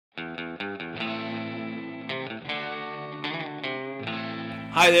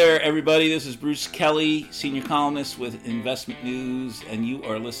Hi there, everybody. This is Bruce Kelly, senior columnist with Investment News, and you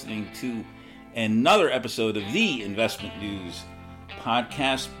are listening to another episode of the Investment News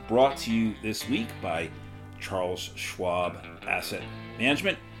podcast, brought to you this week by Charles Schwab Asset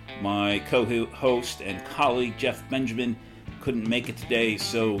Management. My co-host and colleague Jeff Benjamin couldn't make it today,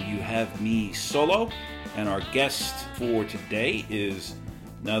 so you have me solo, and our guest for today is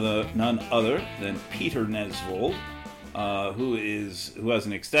none other than Peter Nesvold, who has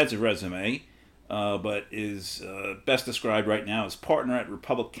an extensive resume, but is best described right now as partner at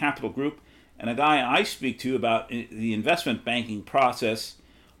Republic Capital Group, and a guy I speak to about the investment banking process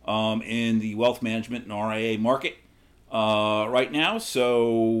in the wealth management and RIA market right now.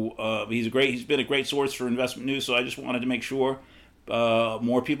 So he's been a great source for investment news. So I just wanted to make sure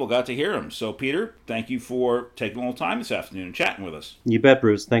more people got to hear him. So Peter, thank you for taking a little time this afternoon and chatting with us. You bet,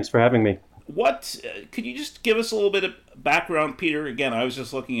 Bruce. Thanks for having me. Could you just give us a little bit of background, Peter? Again, I was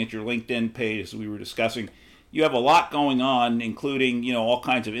just looking at your LinkedIn page as we were discussing. You have a lot going on, including, all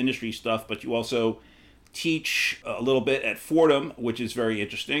kinds of industry stuff, but you also teach a little bit at Fordham, which is very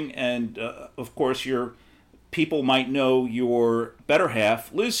interesting. And of course, your people might know your better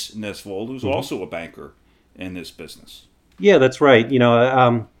half, Liz Nesvold, who's also a banker in this business. Yeah, that's right.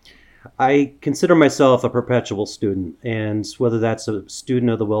 I consider myself a perpetual student, and whether that's a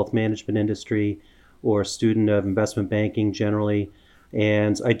student of the wealth management industry or a student of investment banking generally,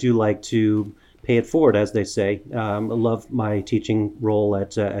 and I do like to pay it forward, as they say. I love my teaching role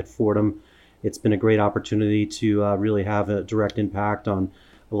at Fordham. It's been a great opportunity to really have a direct impact on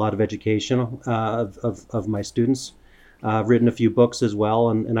a lot of education of my students. I've written a few books as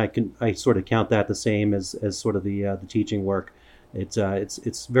well, and I sort of count that the same as sort of the teaching work.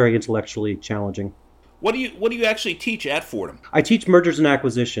 It's very intellectually challenging. What do you actually teach at Fordham? I teach mergers and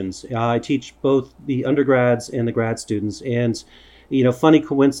acquisitions. I teach both the undergrads and the grad students. And, funny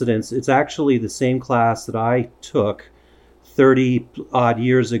coincidence, it's actually the same class that I took 30 odd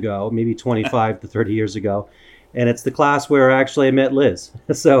years ago, maybe 25 to 30 years ago. And it's the class where actually I met Liz.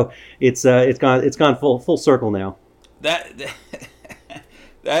 So it's gone full circle now.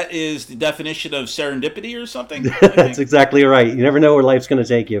 That is the definition of serendipity or something? That's exactly right. You never know where life's going to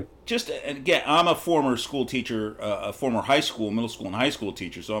take you. Again, I'm a former school teacher, a former high school, middle school, and high school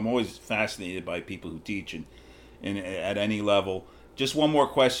teacher, so I'm always fascinated by people who teach and at any level. Just one more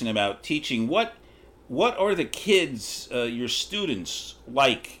question about teaching. What are the kids, your students,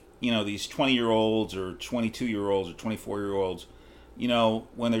 like, these 20-year-olds or 22-year-olds or 24-year-olds,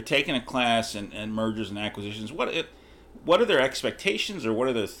 when they're taking a class and mergers and acquisitions, what are their expectations, or what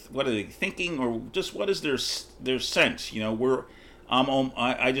are they thinking, or just what is their sense?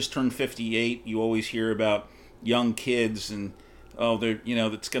 I just turned 58. You always hear about young kids, and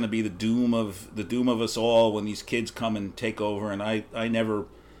it's going to be the doom of us all when these kids come and take over. And I never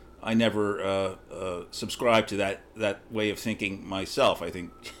subscribe to that way of thinking myself. I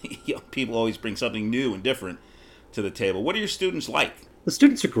think people always bring something new and different to the table. What are your students like? The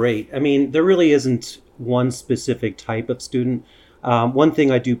students are great. I mean, there really isn't one specific type of student. One thing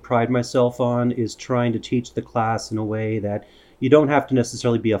I do pride myself on is trying to teach the class in a way that you don't have to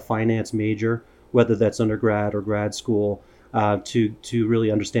necessarily be a finance major, whether that's undergrad or grad school, to really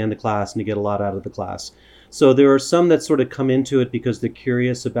understand the class and to get a lot out of the class. So there are some that sort of come into it because they're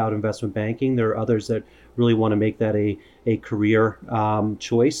curious about investment banking. There are others that really want to make that a career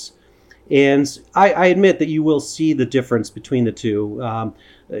choice. And I admit that you will see the difference between the two.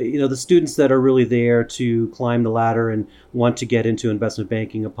 The students that are really there to climb the ladder and want to get into investment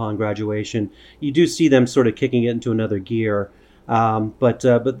banking upon graduation, you do see them sort of kicking it into another gear. But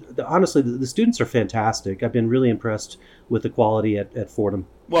honestly, the students are fantastic. I've been really impressed with the quality at Fordham.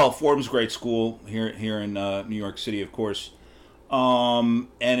 Well, Fordham's a great school here in New York City, of course. And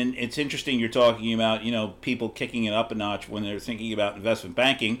it's interesting you're talking about, people kicking it up a notch when they're thinking about investment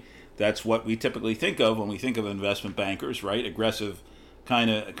banking. That's what we typically think of when we think of investment bankers, right? Aggressive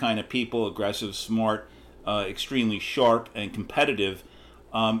kind of people, aggressive, smart, extremely sharp, and competitive.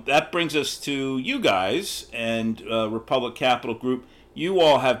 That brings us to you guys and Republic Capital Group. You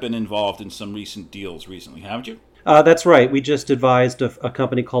all have been involved in some recent deals recently, haven't you? That's right. We just advised a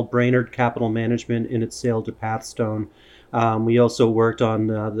company called Brainerd Capital Management in its sale to Pathstone. We also worked on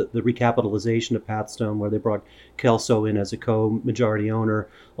the recapitalization of Pathstone, where they brought Kelso in as a co-majority owner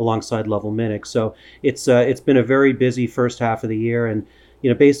alongside Level Minix. So it's been a very busy first half of the year, and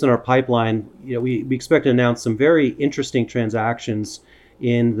based on our pipeline, we expect to announce some very interesting transactions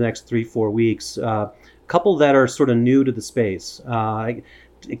in the next 3-4 weeks. A couple that are sort of new to the space.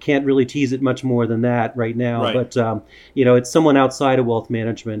 can't really tease it much more than that right now. Right. But it's someone outside of wealth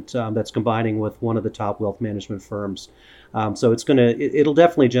management that's combining with one of the top wealth management firms. So it'll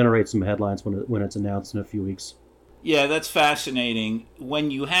definitely generate some headlines when it's announced in a few weeks. Yeah, that's fascinating.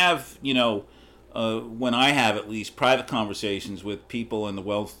 When you have, when I have at least private conversations with people in the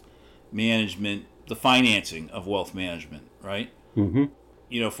wealth management, the financing of wealth management, right?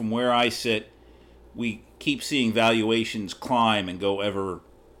 Mm-hmm. From where I sit, we keep seeing valuations climb and go ever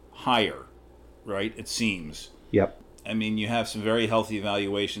higher, right? It seems. Yep. I mean, you have some very healthy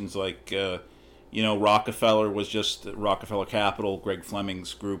valuations like, Rockefeller Capital, Greg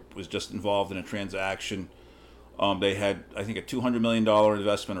Fleming's group was just involved in a transaction. They had, I think, a $200 million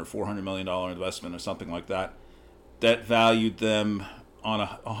investment or $400 million investment or something like that. That valued them on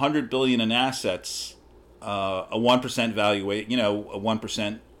 $100 billion in assets. A 1% valuation, a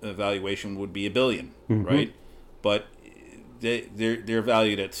 1% valuation would be $1 billion, mm-hmm. right? But they're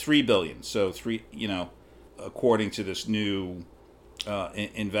valued at $3 billion. So according to this new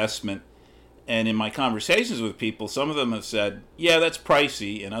investment. And in my conversations with people, some of them have said, "Yeah, that's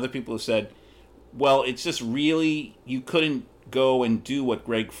pricey," and other people have said, "Well, it's just really you couldn't go and do what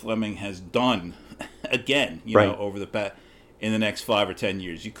Greg Fleming has done again, over in the next 5 or 10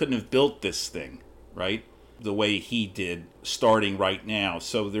 years. You couldn't have built this thing, right, the way he did starting right now.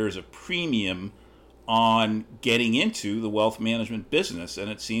 So there's a premium on getting into the wealth management business, and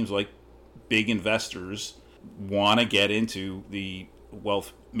it seems like big investors want to get into the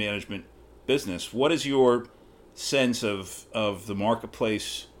wealth management business. What is your sense of the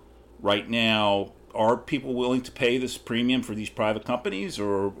marketplace right now? Are people willing to pay this premium for these private companies,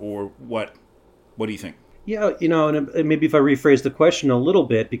 or what? What do you think? Yeah, and maybe if I rephrase the question a little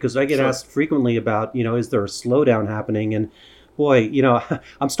bit, because I get Sure. asked frequently about, is there a slowdown happening? And boy,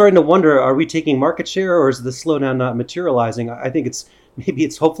 I'm starting to wonder, are we taking market share, or is the slowdown not materializing? I think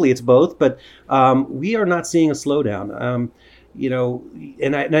hopefully it's both, but we are not seeing a slowdown.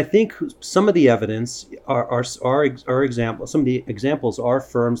 And I think some of the evidence are examples. Some of the examples are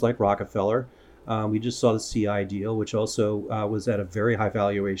firms like Rockefeller. We just saw the CI deal, which also was at a very high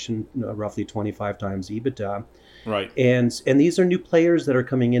valuation, roughly 25 times EBITDA. Right. And these are new players that are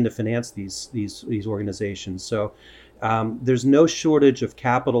coming in to finance these organizations. So there's no shortage of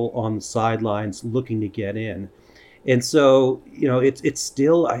capital on the sidelines looking to get in. And so, it's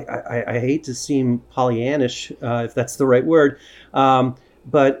still, I hate to seem Pollyannish, if that's the right word,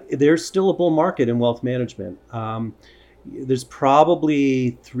 but there's still a bull market in wealth management. There's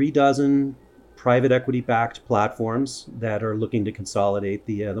probably 36 private equity-backed platforms that are looking to consolidate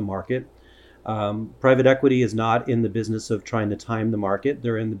the market. Private equity is not in the business of trying to time the market.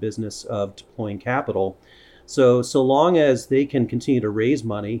 They're in the business of deploying capital. So long as they can continue to raise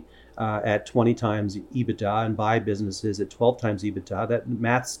money at 20 times EBITDA and buy businesses at 12 times EBITDA, that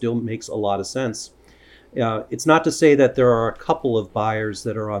math still makes a lot of sense. It's not to say that there are a couple of buyers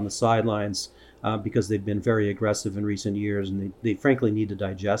that are on the sidelines because they've been very aggressive in recent years, and they frankly need to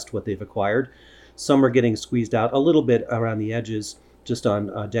digest what they've acquired. Some are getting squeezed out a little bit around the edges just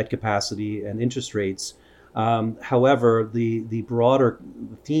on debt capacity and interest rates. However, the broader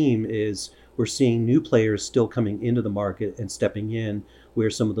theme is we're seeing new players still coming into the market and stepping in where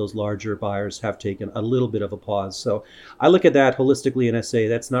some of those larger buyers have taken a little bit of a pause. So I look at that holistically and I say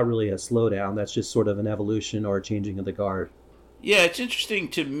that's not really a slowdown. That's just sort of an evolution or a changing of the guard. Yeah, it's interesting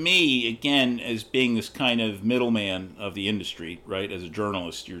to me, again, as being this kind of middleman of the industry, right? As a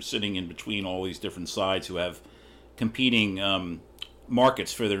journalist, you're sitting in between all these different sides who have competing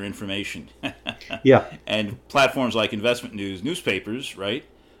markets for their information. Yeah. And platforms like Investment News, newspapers, right,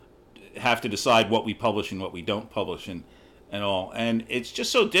 have to decide what we publish and what we don't publish and all. And it's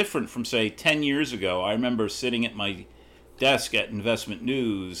just so different from, say, 10 years ago. I remember sitting at my desk at Investment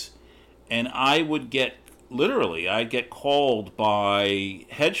News, and I would get called by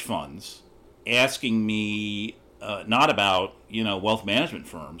hedge funds asking me not about, wealth management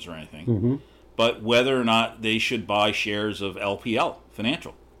firms or anything, Mm-hmm. but whether or not they should buy shares of LPL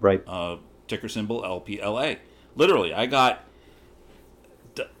Financial. Right. Ticker symbol LPLA. Literally, I got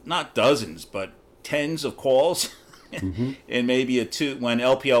not dozens, but tens of calls. Mm-hmm. And maybe when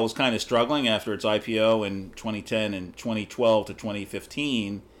LPL was kind of struggling after its IPO in 2010 and 2012 to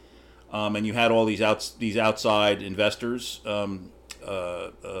 2015, and you had all these outside investors,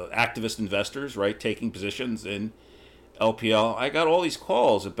 activist investors, right, taking positions in LPL. I got all these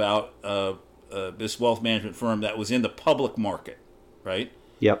calls about this wealth management firm that was in the public market, right?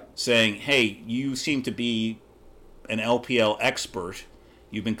 Yep. Saying, hey, you seem to be an LPL expert.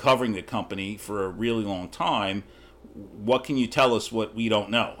 You've been covering the company for a really long time. What can you tell us what we don't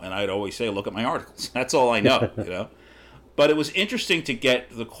know? And I'd always say, look at my articles. That's all I know, But it was interesting to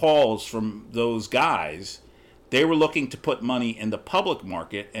get the calls from those guys. They were looking to put money in the public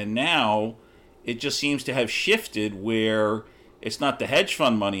market, and now it just seems to have shifted where it's not the hedge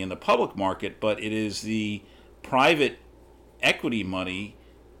fund money in the public market, but it is the private equity money,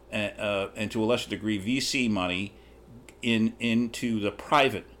 and to a lesser degree VC money into the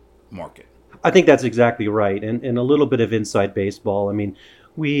private market. I think that's exactly right, and a little bit of inside baseball. I mean,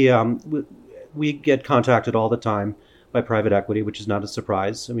 we get contacted all the time by private equity, which is not a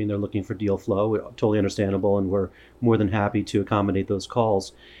surprise. I mean, they're looking for deal flow, totally understandable, and we're more than happy to accommodate those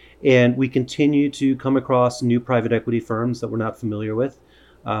calls. And we continue to come across new private equity firms that we're not familiar with,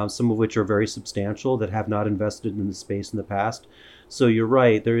 some of which are very substantial, that have not invested in the space in the past. So you're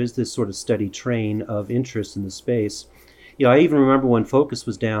right, there is this sort of steady train of interest in the space. You know, I even remember when Focus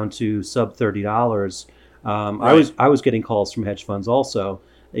was down to sub $30. Right. I was getting calls from hedge funds also.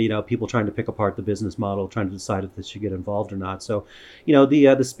 You know, people trying to pick apart the business model, trying to decide if they should get involved or not. So, you know,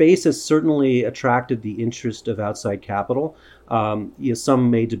 the space has certainly attracted the interest of outside capital. You know, some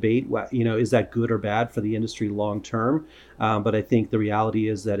may debate, you know, is that good or bad for the industry long term? But I think the reality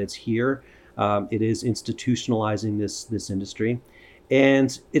is that it's here. It is institutionalizing this industry.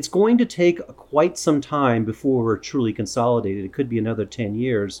 And it's going to take quite some time before we're truly consolidated. It could be another 10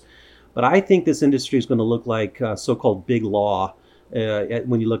 years. But I think this industry is going to look like so-called big law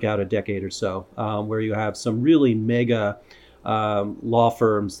when you look out a decade or so, where you have some really mega law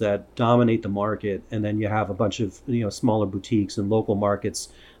firms that dominate the market, and then you have a bunch of, you know, smaller boutiques and local markets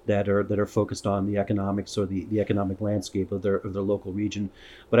that are focused on the economics or the economic landscape of their local region.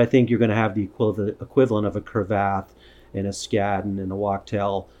 But I think you're going to have the equivalent of a Cravath and a Skadden and a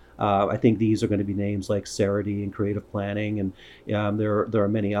Wachtell. I think these are going to be names like Cerity and Creative Planning, and there are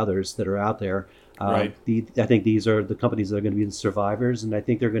many others that are out there. Right. I think these are the companies that are going to be the survivors, and I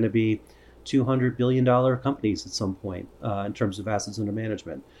think they're going to be $200 billion companies at some point in terms of assets under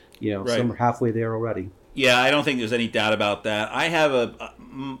management. You know, Right. Some are halfway there already. Yeah, I don't think there's any doubt about that. I have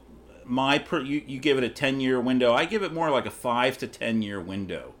you give it a 10-year window. I give it more like a 5 to 10-year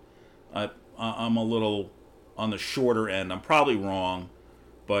window. I'm a little on the shorter end. I'm probably wrong,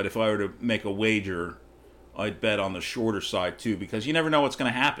 but if I were to make a wager, I'd bet on the shorter side too, because you never know what's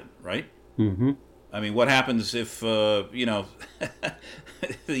going to happen, right? Mm-hmm. I mean, what happens if, you know,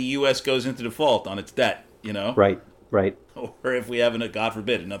 the U.S. goes into default on its debt, you know? Right. Or if we have, God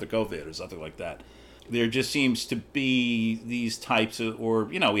forbid, another COVID or something like that. There just seems to be these types of,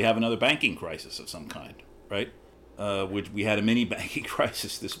 or, you know, we have another banking crisis of some kind, right? Which we had a mini banking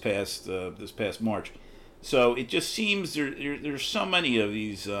crisis this past March. So it just seems there's so many of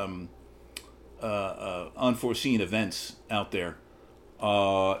these unforeseen events out there.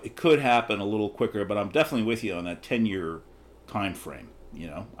 It could happen a little quicker, but I'm definitely with you on that 10-year time frame. You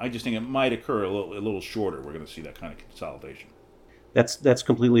know, I just think it might occur a little shorter. We're going to see that kind of consolidation. That's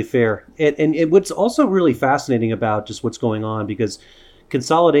completely fair. And what's also really fascinating about just what's going on, because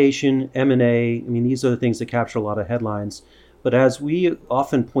consolidation, M&A, I mean, these are the things that capture a lot of headlines. But as we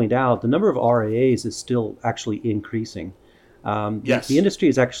often point out, the number of RIAs is still actually increasing. Yes. The industry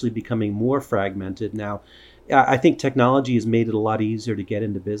is actually becoming more fragmented now. I think technology has made it a lot easier to get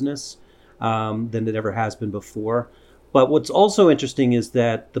into business than it ever has been before. But what's also interesting is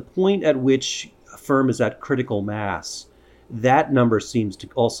that the point at which a firm is at critical mass, that number seems to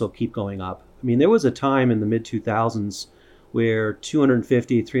also keep going up. I mean, there was a time in the mid-2000s where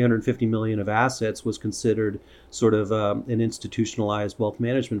 250, 350 million of assets was considered sort of an institutionalized wealth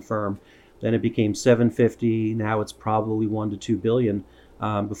management firm. Then it became 750. Now it's probably 1 to 2 billion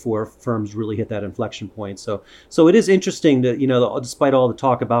before firms really hit that inflection point. So it is interesting that, you know, despite all the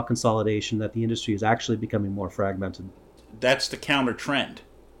talk about consolidation, that the industry is actually becoming more fragmented. That's the counter trend,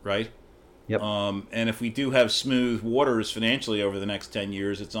 right? Yep. And if we do have smooth waters financially over the next 10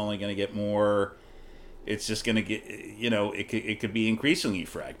 years, it's only going to get more. It's just going to get, you know, it could be increasingly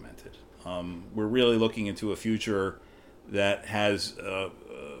fragmented. We're really looking into a future that has a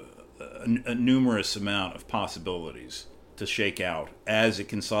numerous amount of possibilities to shake out as it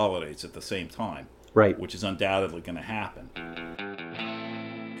consolidates at the same time. Right. Which is undoubtedly going to happen.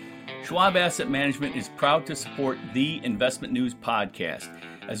 Schwab Asset Management is proud to support the Investment News Podcast.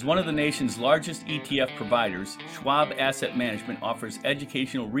 As one of the nation's largest ETF providers, Schwab Asset Management offers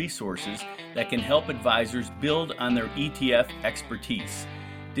educational resources that can help advisors build on their ETF expertise.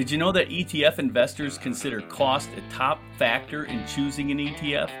 Did you know that ETF investors consider cost a top factor in choosing an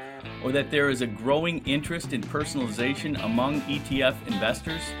ETF? Or that there is a growing interest in personalization among ETF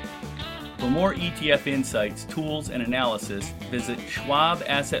investors? For more ETF insights, tools, and analysis, visit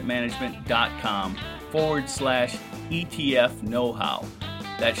schwabassetmanagement.com/ETF know-how.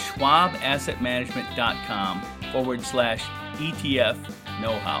 That's schwabassetmanagement.com ETF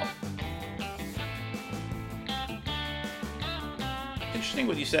know-how. Interesting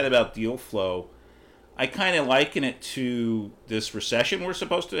what you said about deal flow. I kind of liken it to this recession we're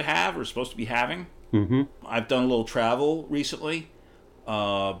supposed to be having. Mm-hmm. I've done a little travel recently,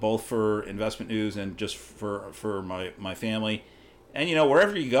 both for investment news and just for my family. And,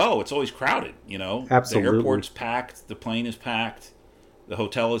 wherever you go, it's always crowded, Absolutely. The airport's packed, the plane is packed, the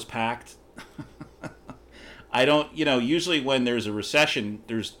hotel is packed. I don't, usually when there's a recession,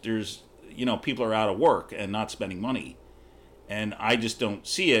 there's people are out of work and not spending money. And I just don't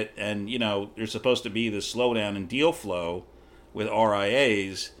see it. And, there's supposed to be this slowdown in deal flow with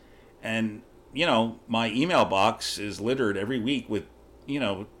RIAs. And, my email box is littered every week with,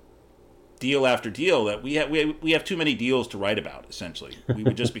 deal after deal that we have too many deals to write about, essentially. We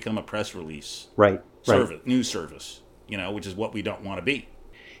would just become a press release news service, which is what we don't want to be.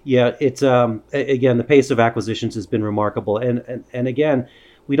 Yeah, it's again, the pace of acquisitions has been remarkable, and again,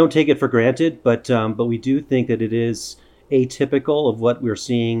 we don't take it for granted, but we do think that it is atypical of what we're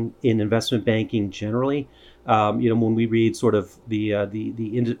seeing in investment banking generally. When we read sort of the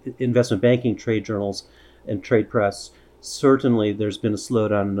investment banking trade journals and trade press, certainly there's been a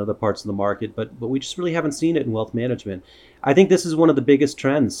slowdown in other parts of the market, but we just really haven't seen it in wealth management. I think this is one of the biggest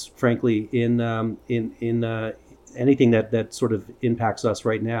trends, frankly, in anything that sort of impacts us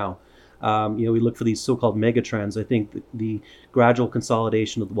right now. We look for these so-called mega trends. I think the gradual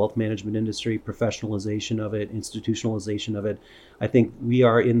consolidation of the wealth management industry, professionalization of it, institutionalization of it. I think we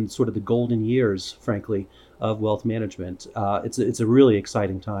are in sort of the golden years, frankly, of wealth management. It's a really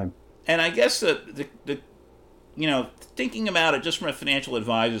exciting time. And I guess the thinking about it just from a financial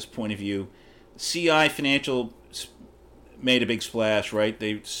advisor's point of view, CI Financial made a big splash, right?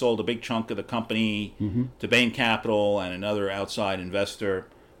 They sold a big chunk of the company to Bain Capital and another outside investor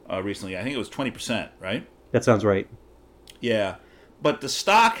recently. I think it was 20%, right? That sounds right. Yeah. But the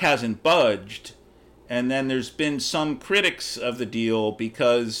stock hasn't budged, and then there's been some critics of the deal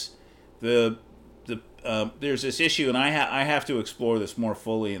because there's this issue, and I have to explore this more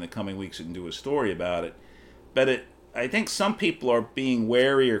fully in the coming weeks and do a story about it. But I think some people are being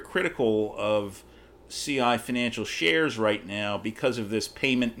wary or critical of CI Financial shares right now because of this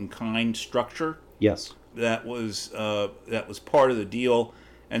payment in kind structure. Yes, that was part of the deal,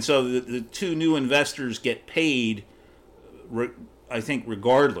 and so the two new investors get paid. I think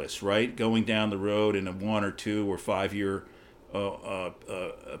regardless, right, going down the road in a 1 or 2 or 5 year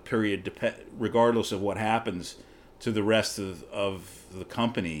period, regardless of what happens to the rest of the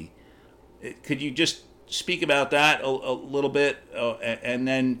company. Could you just speak about that a little bit, and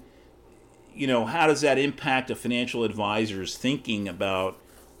then, how does that impact a financial advisor's thinking about,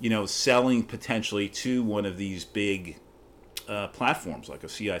 selling potentially to one of these big platforms like a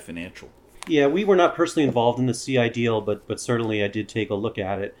CI Financial? Yeah, we were not personally involved in the CI deal, but certainly I did take a look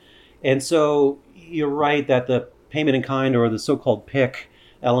at it. And so you're right that the payment in kind, or the so-called PIK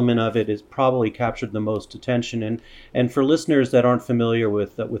element of it, is probably captured the most attention. And for listeners that aren't familiar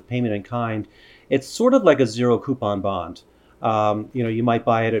with payment in kind, it's sort of like a zero coupon bond. You might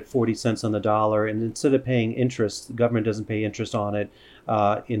buy it at 40 cents on the dollar, and instead of paying interest, the government doesn't pay interest on it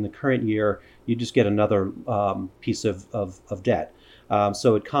in the current year. You just get another piece of debt.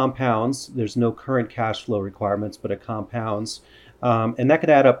 So it compounds. There's no current cash flow requirements, but it compounds, and that could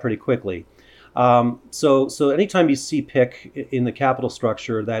add up pretty quickly. So anytime you see PIK in the capital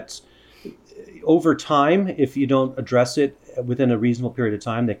structure, that's over time, if you don't address it within a reasonable period of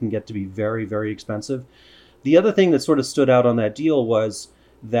time, they can get to be very, very expensive. The other thing that sort of stood out on that deal was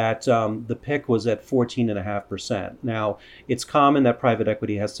that the PIK was at 14.5%. Now, it's common that private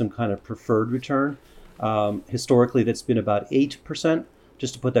equity has some kind of preferred return. Historically, that's been about 8%.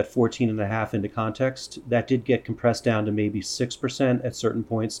 Just to put that 14.5 into context, that did get compressed down to maybe 6% at certain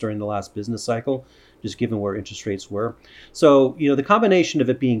points during the last business cycle, just given where interest rates were. So, the combination of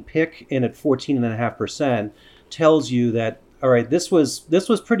it being PIK and at 14.5% tells you that, all right, this was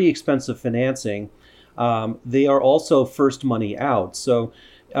pretty expensive financing. They are also first money out. So,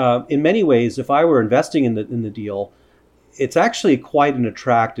 in many ways, if I were investing in the deal, it's actually quite an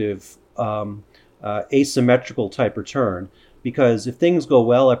attractive asymmetrical type return. Because if things go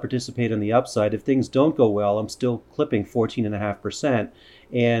well, I participate on the upside. If things don't go well, I'm still clipping 14.5%,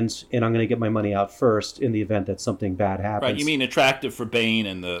 and I'm going to get my money out first in the event that something bad happens. Right. You mean attractive for Bain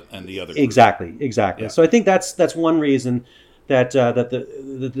and the other group. Exactly. Yeah. So I think that's one reason that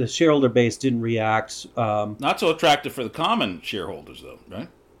the shareholder base didn't react. Not so attractive for the common shareholders, though, right?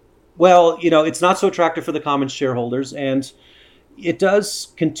 Well, it's not so attractive for the common shareholders, and it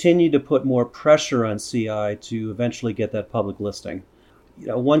does continue to put more pressure on CI to eventually get that public listing.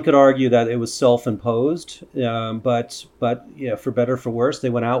 one could argue that it was self-imposed, but for better or for worse, they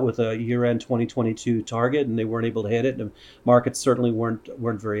went out with a year-end 2022 target and they weren't able to hit it. And markets certainly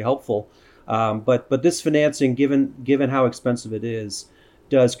weren't very helpful. But this financing, given how expensive it is,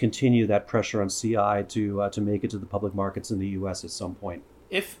 does continue that pressure on CI to make it to the public markets in the U.S. at some point.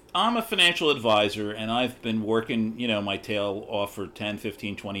 If I'm a financial advisor and I've been working, my tail off for 10,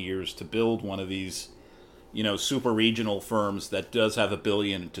 15, 20 years to build one of these, super regional firms that does have $1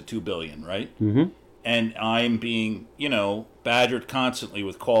 billion to $2 billion, right? Mm-hmm. And I'm being, badgered constantly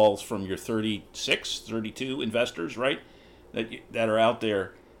with calls from your 36, 32 investors, right? That are out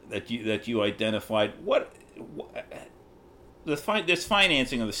there that you identified. This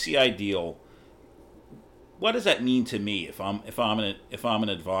financing of the CI deal, what does that mean to me if I'm an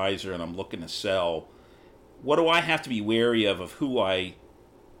advisor and I'm looking to sell? What do I have to be wary of who I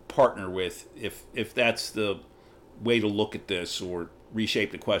partner with if that's the way to look at this, or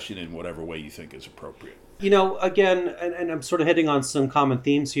reshape the question in whatever way you think is appropriate? Again, and I'm sort of hitting on some common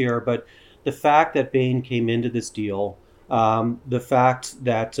themes here, but the fact that Bain came into this deal, the fact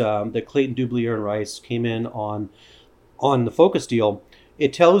that Clayton, Dubilier, and Rice came in on the Focus deal,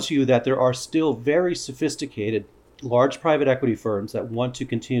 it tells you that there are still very sophisticated large private equity firms that want to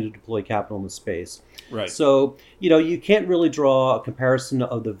continue to deploy capital in the space. Right. So, you can't really draw a comparison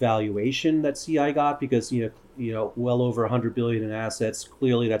of the valuation that CI got because, well over $100 billion in assets.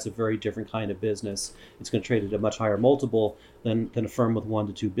 Clearly, that's a very different kind of business. It's going to trade at a much higher multiple than a firm with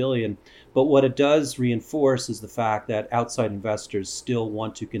 $1 to $2 billion. But what it does reinforce is the fact that outside investors still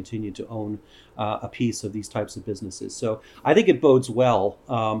want to continue to own a piece of these types of businesses. So I think it bodes well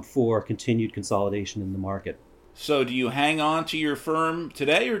for continued consolidation in the market. So do you hang on to your firm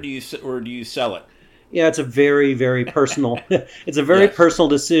today, or do you sell it? Yeah, it's a very, very personal. It's a very personal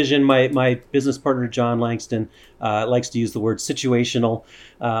decision. My business partner John Langston likes to use the word situational.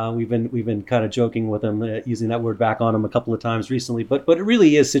 We've been kind of joking with him, using that word back on him a couple of times recently. But it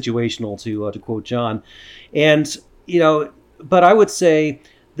really is situational, to quote John. And but I would say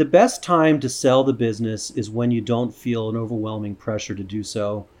the best time to sell the business is when you don't feel an overwhelming pressure to do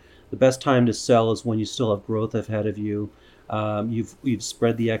so. The best time to sell is when you still have growth ahead of you. You've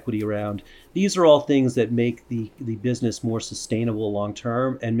spread the equity around. These are all things that make the business more sustainable long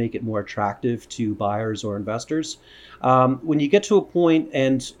term and make it more attractive to buyers or investors. When you get to a point,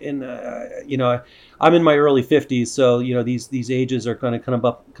 and I'm in my early 50s, so these ages are going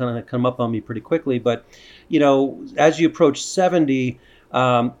to come up on me pretty quickly. But as you approach 70,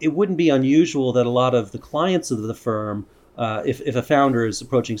 it wouldn't be unusual that a lot of the clients of the firm, if a founder is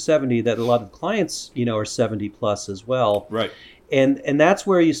approaching 70, that a lot of clients, are 70 plus as well. Right. And that's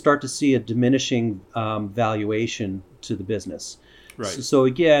where you start to see a diminishing valuation to the business. Right. So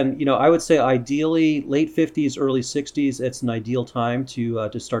again, I would say ideally late 50s, early 60s, it's an ideal time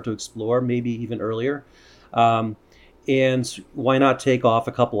to start to explore, maybe even earlier. And why not take off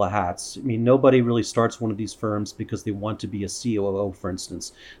a couple of hats? I mean, nobody really starts one of these firms because they want to be a COO, for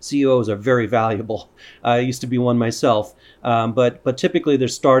instance. COOs are very valuable. I used to be one myself. But typically they're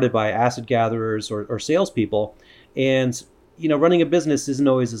started by asset gatherers or salespeople. And, running a business isn't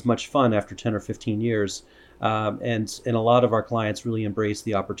always as much fun after 10 or 15 years. And a lot of our clients really embrace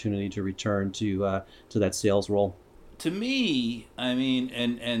the opportunity to return to that sales role. To me, I mean,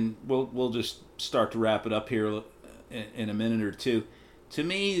 and we'll just start to wrap it up here in a minute or two. To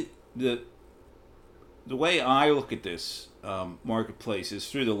me, the way I look at this marketplace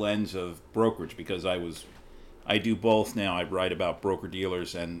is through the lens of brokerage, because I do both now. I write about broker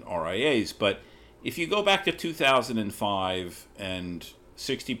dealers and RIAs. But if you go back to 2005 and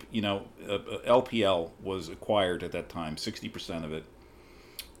 60, LPL was acquired at that time, 60% of it,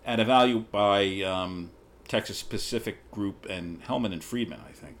 at a value by Texas Pacific Group and Hellman and Friedman,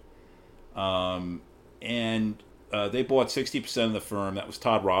 I think. And they bought 60% of the firm. That was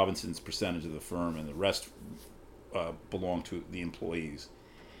Todd Robinson's percentage of the firm, and the rest belonged to the employees.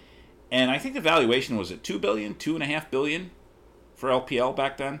 And I think the valuation was at $2 billion, $2.5 billion for LPL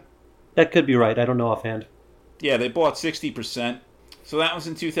back then. That could be right. I don't know offhand. Yeah, they bought 60%. So that was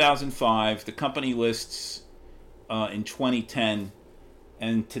in 2005. The company lists in 2010,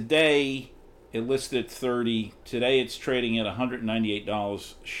 and today it listed at 30. Today it's trading at $198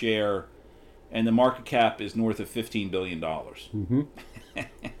 a share. And the market cap is north of $15 billion. Mm-hmm.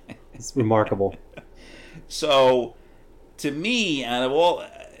 It's remarkable. So, to me, out of all,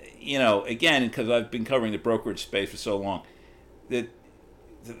 again, because I've been covering the brokerage space for so long,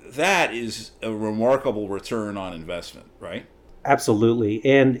 that is a remarkable return on investment, right? Absolutely.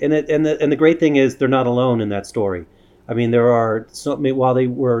 And the great thing is they're not alone in that story. I mean, there are while they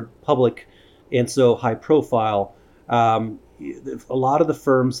were public and so high profile, a lot of the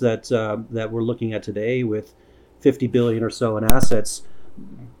firms that we're looking at today with 50 billion or so in assets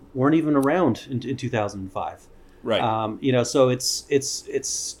weren't even around in 2005. Right. So it's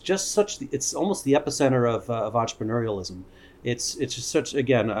just it's almost the epicenter of entrepreneurialism. It's just such,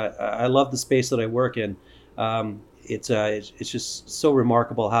 again, I love the space that I work in. It's just so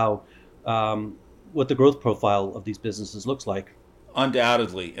remarkable how what the growth profile of these businesses looks like.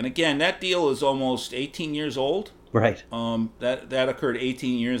 Undoubtedly. And again, that deal is almost 18 years old. Right. That occurred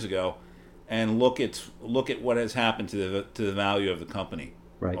 18 years ago, and look at what has happened to the value of the company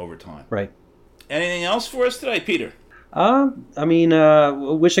over time. Right. Anything else for us today, Peter?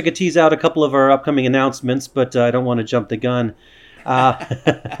 Wish I could tease out a couple of our upcoming announcements, but I don't want to jump the gun.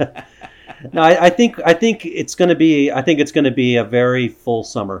 No, I think it's going to be a very full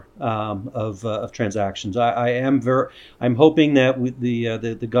summer of transactions. I'm hoping that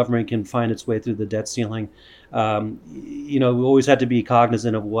the government can find its way through the debt ceiling. We always had to be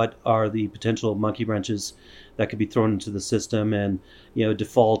cognizant of what are the potential monkey wrenches that could be thrown into the system, and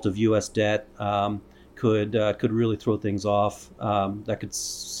default of U.S. debt could really throw things off. That could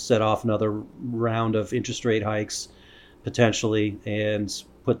set off another round of interest rate hikes potentially, and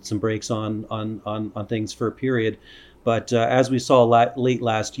put some brakes on things for a period. But as we saw late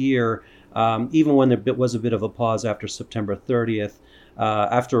last year, even when there was a bit of a pause after September 30th,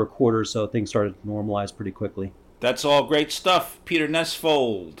 after a quarter or so, things started to normalize pretty quickly. That's all great stuff. Peter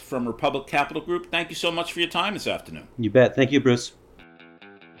Nesvold from Republic Capital Group, thank you so much for your time this afternoon. You bet. Thank you, Bruce.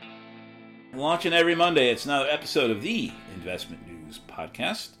 Launching every Monday, it's another episode of the Investment News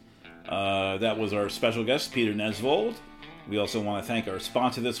Podcast. That was our special guest, Peter Nesvold. We also want to thank our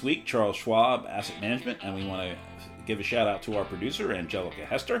sponsor this week, Charles Schwab Asset Management, and we want to give a shout out to our producer, Angelica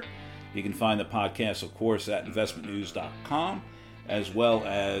Hester. You can find the podcast, of course, at investmentnews.com, as well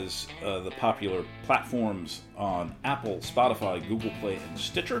as the popular platforms on Apple, Spotify, Google Play, and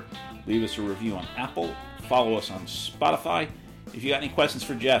Stitcher. Leave us a review on Apple. Follow us on Spotify. If you got any questions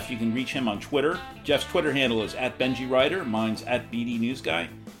for Jeff, you can reach him on Twitter. Jeff's Twitter handle is @BenjiWriter. Mine's @BDNewsGuy.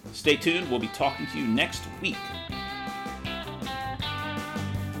 Stay tuned. We'll be talking to you next week.